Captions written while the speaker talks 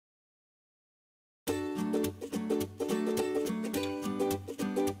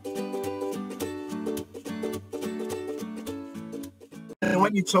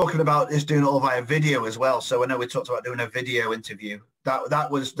when you're talking about this doing it all via video as well, so I know we talked about doing a video interview.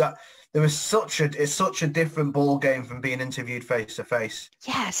 It's such a different ball game from being interviewed face to face.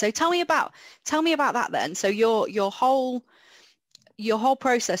 Yeah. So tell me about that then. So your whole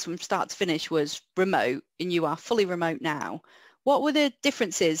process from start to finish was remote, and you are fully remote now. What were the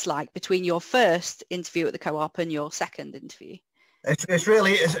differences like between your first interview at the Co-op and your second interview? It's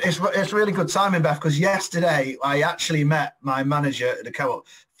really good timing, Beth, because yesterday I actually met my manager at the Co-op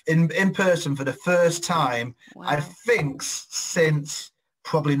in person for the first time. Wow. I think since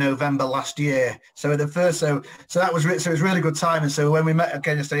probably November last year. So that was it was really good timing. So when we met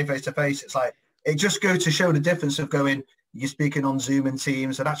again yesterday face to face, it's like it just goes to show the difference of going. You're speaking on Zoom and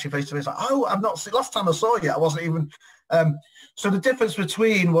Teams, and actually face to face. Like, oh, I've not seen. Last time I saw you, I wasn't even. So the difference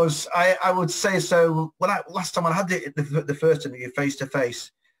between was, I would say, so when last time I had the first interview face to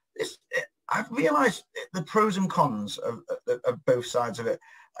face, I've realised the pros and cons of both sides of it.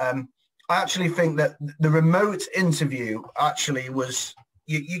 I actually think that the remote interview actually was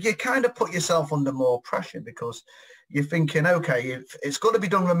you kind of put yourself under more pressure because you're thinking, okay, it's got to be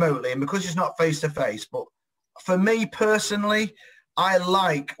done remotely, and because it's not face to face. But for me personally, I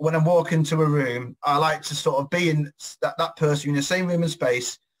like when I walk into a room, I like to sort of be in that person in the same room and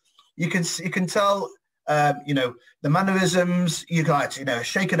space. You can tell, the mannerisms. You got,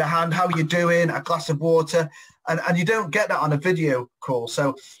 shake of the hand, how you doing, a glass of water, and you don't get that on a video call.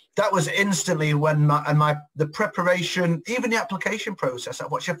 So that was instantly when the preparation, even the application process,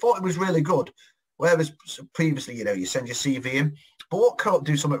 which I thought it was really good. Whereas previously, you send your CV in, but what Co-op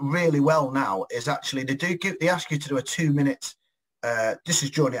do something really well now is actually they ask you to do a 2-minute. This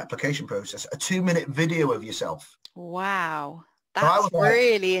is during the application process, a 2-minute video of yourself. Wow. That's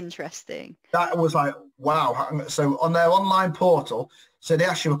really interesting. That was like, wow. So on their online portal, so they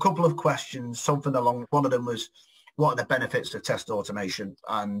ask you a couple of questions, something along, one of them was, what are the benefits of test automation?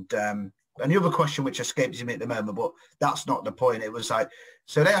 And the other question, which escapes me at the moment, but that's not the point. It was like,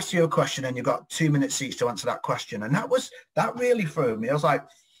 so they asked you a question and you got 2 minutes each to answer that question. And that really threw me. I was like,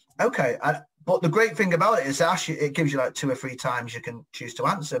 okay. But the great thing about it is actually it gives you like 2 or 3 times you can choose to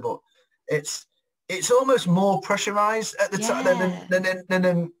answer, but it's almost more pressurized at the time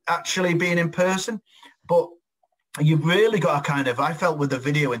than actually being in person. But you've really got to I felt with the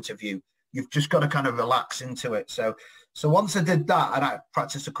video interview, you've just got to kind of relax into it. So once I did that and I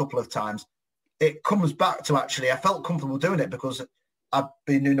practiced a couple of times, it comes back to actually I felt comfortable doing it because I've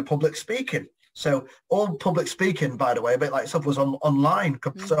been doing the public speaking. So all public speaking, by the way, a bit like stuff was online.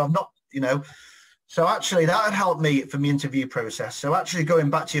 So I'm not, so actually that had helped me for my interview process. So actually going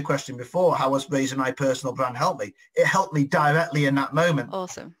back to your question before, how was raising my personal brand help me? It helped me directly in that moment.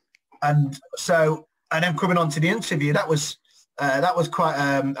 Awesome. And then coming on to the interview, that was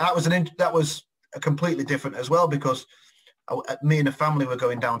completely different as well, because me and the family were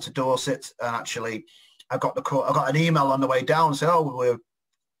going down to Dorset, and actually I got an email on the way down saying, oh,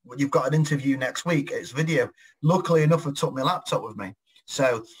 you've got an interview next week. It's video. Luckily enough, I took my laptop with me.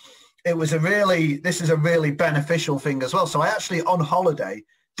 So this is a really beneficial thing as well. So I actually on holiday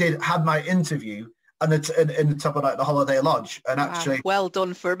had my interview and in the top of the holiday lodge, and actually well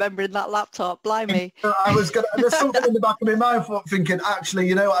done for remembering that laptop. Blimey. There's something in the back of my mind for thinking,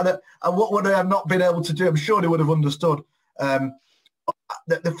 actually, what would I have not been able to do? I'm sure they would have understood. The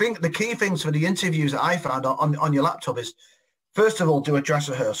key things for the interviews that I found on your laptop is, first of all, do a dress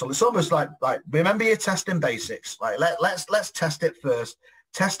rehearsal. It's almost like remember your testing basics. Like let's test it first,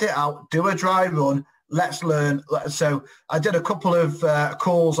 test it out, do a dry run. Let's learn. So I did a couple of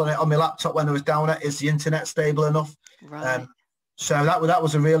calls on my laptop when I was down at, is the internet stable enough? Right. So that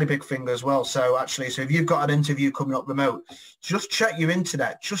was a really big thing as well. So actually, if you've got an interview coming up remote, just check your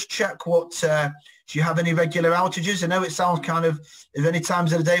internet. Just check what, do you have any regular outages? I know it sounds kind of, is there any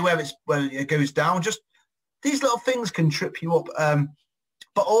times of the day where it goes down? Just these little things can trip you up.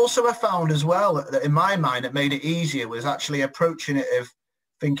 But also I found as well that in my mind, it made it easier was actually approaching it of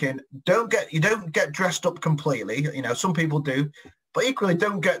thinking, you don't get dressed up completely. Some people do, but equally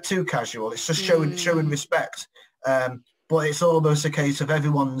don't get too casual. It's just showing respect. But it's almost a case of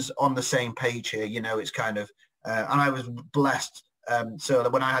everyone's on the same page here. It's kind of, and I was blessed. So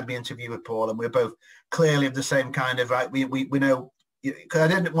when I had my interview with Paul, and we were both clearly of the same kind of, right, we know, because I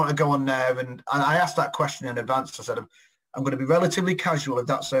didn't want to go on there. And I asked that question in advance. I said, I'm going to be relatively casual if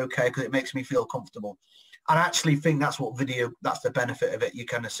that's okay, because it makes me feel comfortable. And I actually think that's the benefit of it. You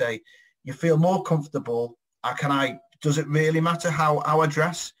kind of say, you feel more comfortable. Does it really matter how I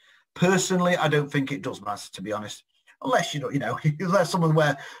dress? Personally, I don't think it does matter, to be honest. Unless, unless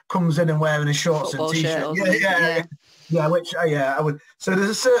someone comes in and wearing a shorts football and t-shirt. Shirt, I would. So there's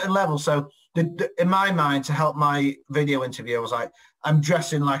a certain level. So in my mind, to help my video interview, I was like, I'm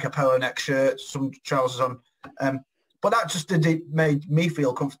dressing like a polo neck shirt, some trousers on. But that just made me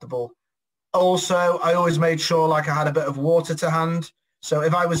feel comfortable. Also, I always made sure like I had a bit of water to hand. So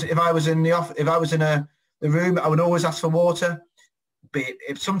if I was in the room, I would always ask for water. But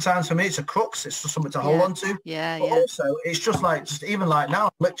sometimes for me it's a crux, it's just something to hold on to. Yeah, but also it's just even like now,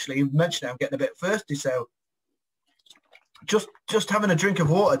 literally you mentioned it, I'm getting a bit thirsty, so just having a drink of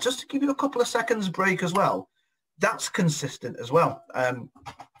water just to give you a couple of seconds break as well, that's consistent as well. And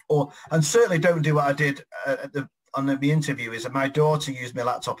certainly don't do what I did on the interview, is that my daughter used my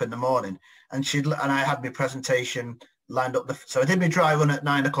laptop in the morning, and I had my presentation lined up. So I did my dry run at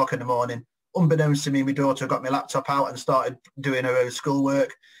 9 o'clock in the morning. Unbeknownst to me, my daughter got my laptop out and started doing her own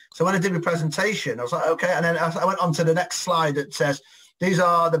schoolwork. So when I did my presentation, I was like, okay. And then I went on to the next slide that says, these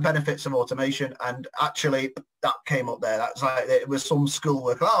are the benefits of automation. And actually that came up there. That's like, it was some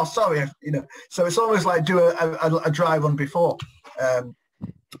schoolwork. Oh, sorry. So it's almost like do a dry run before.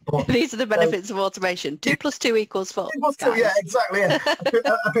 But these are the benefits of automation. 2 + 2 = 4. Yeah, exactly. Yeah.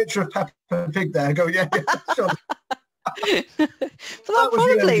 a picture of Peppa Pig there. Go, yeah, sure. But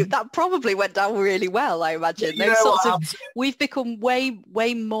that probably went down really well, I imagine. We've become way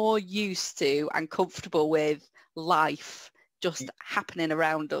more used to and comfortable with life just happening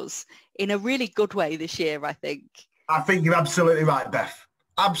around us in a really good way this year, I think. I think you're absolutely right, Beth.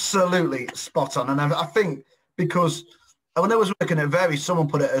 Absolutely spot on. And I think because when I was working at Very, someone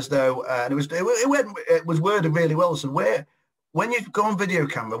put it as though, and it was worded really well. So when you go on video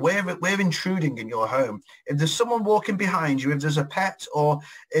camera, we're intruding in your home. If there's someone walking behind you, if there's a pet, or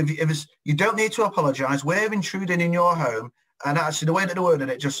if you don't need to apologise. We're intruding in your home, and actually the way that the word in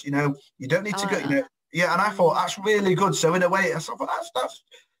it, just you don't need to go. Yeah, and I thought that's really good. So in a way, I thought that's.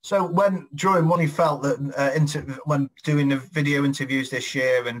 So during when he felt that when doing the video interviews this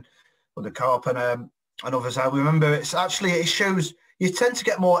year and with the co-op and others, I remember it shows you tend to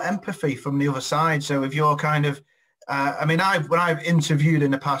get more empathy from the other side. So if you're kind of when I've interviewed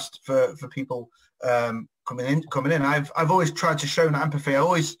in the past for people coming in, I've always tried to show that empathy.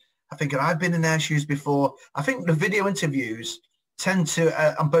 I think I've been in their shoes before. I think the video interviews tend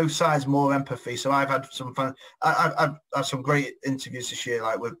to on both sides more empathy. So I've had some fun. I've had some great interviews this year,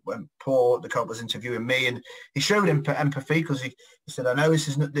 like when Paul the cop was interviewing me, and he showed empathy because he said, "I know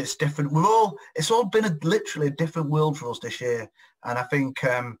it's different. It's all been literally a different world for us this year." And I think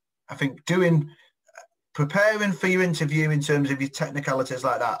preparing for your interview in terms of your technicalities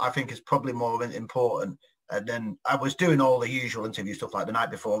like that, I think is probably more important. And then I was doing all the usual interview stuff like the night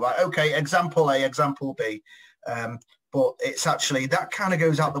before, right? Okay, example A, example B. But it's actually, that kind of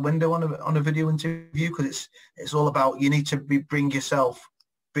goes out the window on a video interview, because it's all about, you need to bring yourself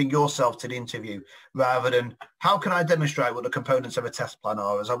to the interview, rather than how can I demonstrate what the components of a test plan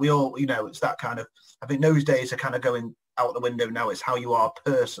are. As we all, it's that kind of, I think those days are kind of going out the window now. It's how you are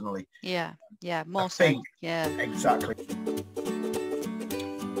personally. Yeah, more so. Yeah, exactly.